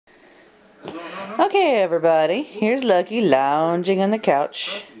Okay, everybody, here's Lucky lounging on the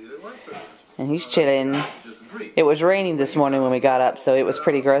couch, and he's chilling. It was raining this morning when we got up, so it was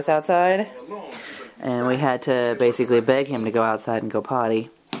pretty gross outside, and we had to basically beg him to go outside and go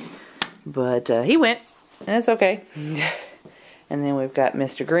potty. But he went, and it's okay. And then we've got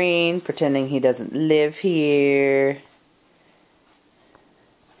Mr. Green pretending he doesn't live here.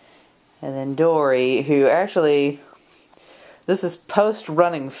 And then Dory, who actually, this is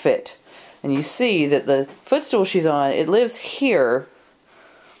post-running fit. And you see that the footstool she's on, it lives here.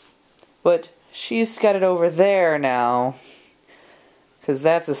 But she's got it over there now. Because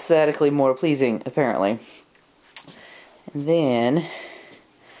that's aesthetically more pleasing, apparently. And then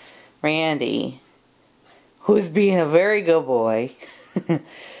Randy, who's being a very good boy,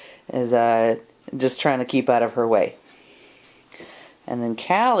 is just trying to keep out of her way. And then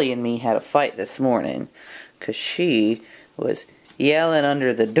Callie and me had a fight this morning because she was yelling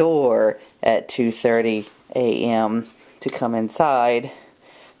under the door at 2:30 a.m. to come inside.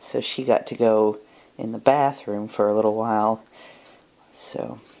 So she got to go in the bathroom for a little while.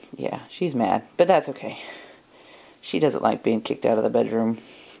 So, yeah, she's mad. But that's okay. She doesn't like being kicked out of the bedroom.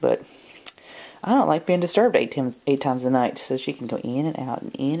 But I don't like being disturbed eight times a night. So she can go in and out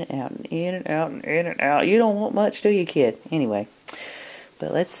and in and out and in and out and in and out. You don't want much, do you, kid? Anyway.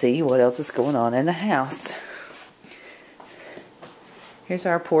 But let's see what else is going on in the house. Here's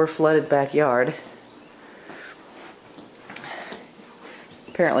our poor flooded backyard.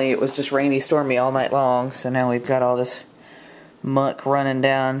 Apparently it was just rainy, stormy all night long, so now we've got all this muck running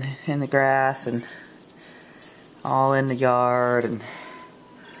down in the grass and all in the yard and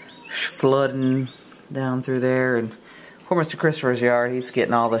flooding down through there. And poor Mr. Christopher's yard, he's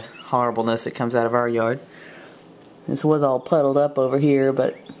getting all the horribleness that comes out of our yard. This was all puddled up over here,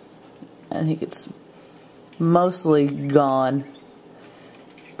 but I think it's mostly gone.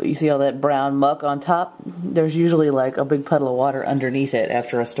 But you see all that brown muck on top? There's usually like a big puddle of water underneath it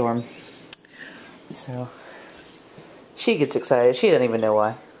after a storm. So she gets excited. She doesn't even know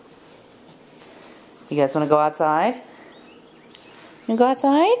why. You guys want to go outside? You go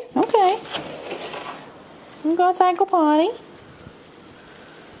outside? Okay. You go outside and go potty.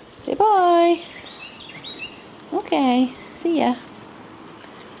 Say bye. Okay. See ya.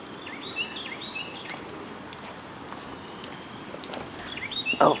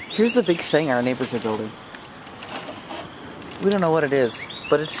 Oh, here's the big thing our neighbors are building. We don't know what it is,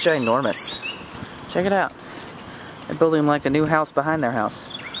 but it's ginormous. Check it out. They're building like a new house behind their house.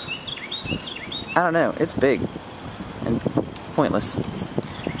 I don't know. It's big and pointless.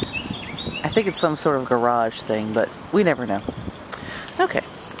 I think it's some sort of garage thing, but we never know. Okay.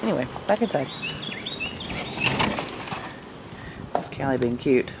 Anyway, back inside. That's Callie being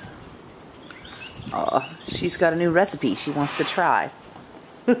cute. Aw, she's got a new recipe she wants to try.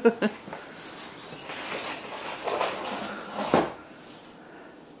 There's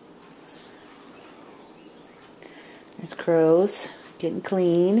crows getting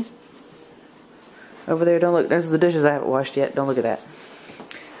clean. Over there, don't look. There's the dishes I haven't washed yet. Don't look at that.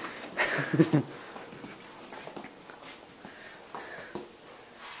 And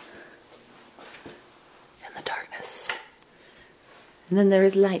the darkness. And then there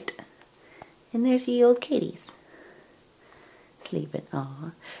is light. And there's the old kitties. Sleeping.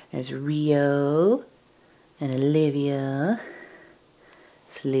 Aw. There's Rio and Olivia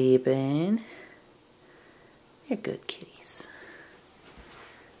sleeping. They're good kitties.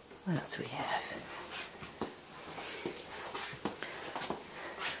 What else do we have?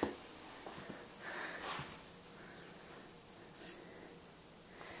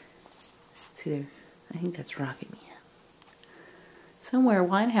 See there? I think that's Rocket Man. Somewhere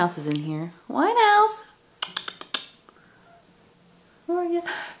Winehouse is in here. Winehouse! Where are you?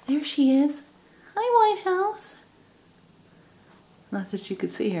 There she is. Hi, Winehouse. Not that you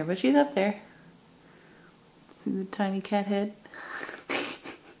could see her, but she's up there. See the tiny cat head?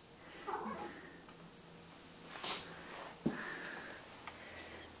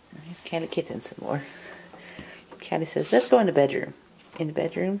 Here's Catty Kitten some more. Catty says, let's go in the bedroom. In the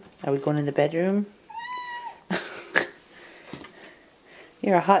bedroom? Are we going in the bedroom?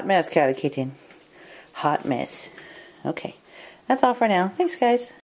 You're a hot mess, Catty Kitten. Hot mess. Okay. That's all for now. Thanks, guys.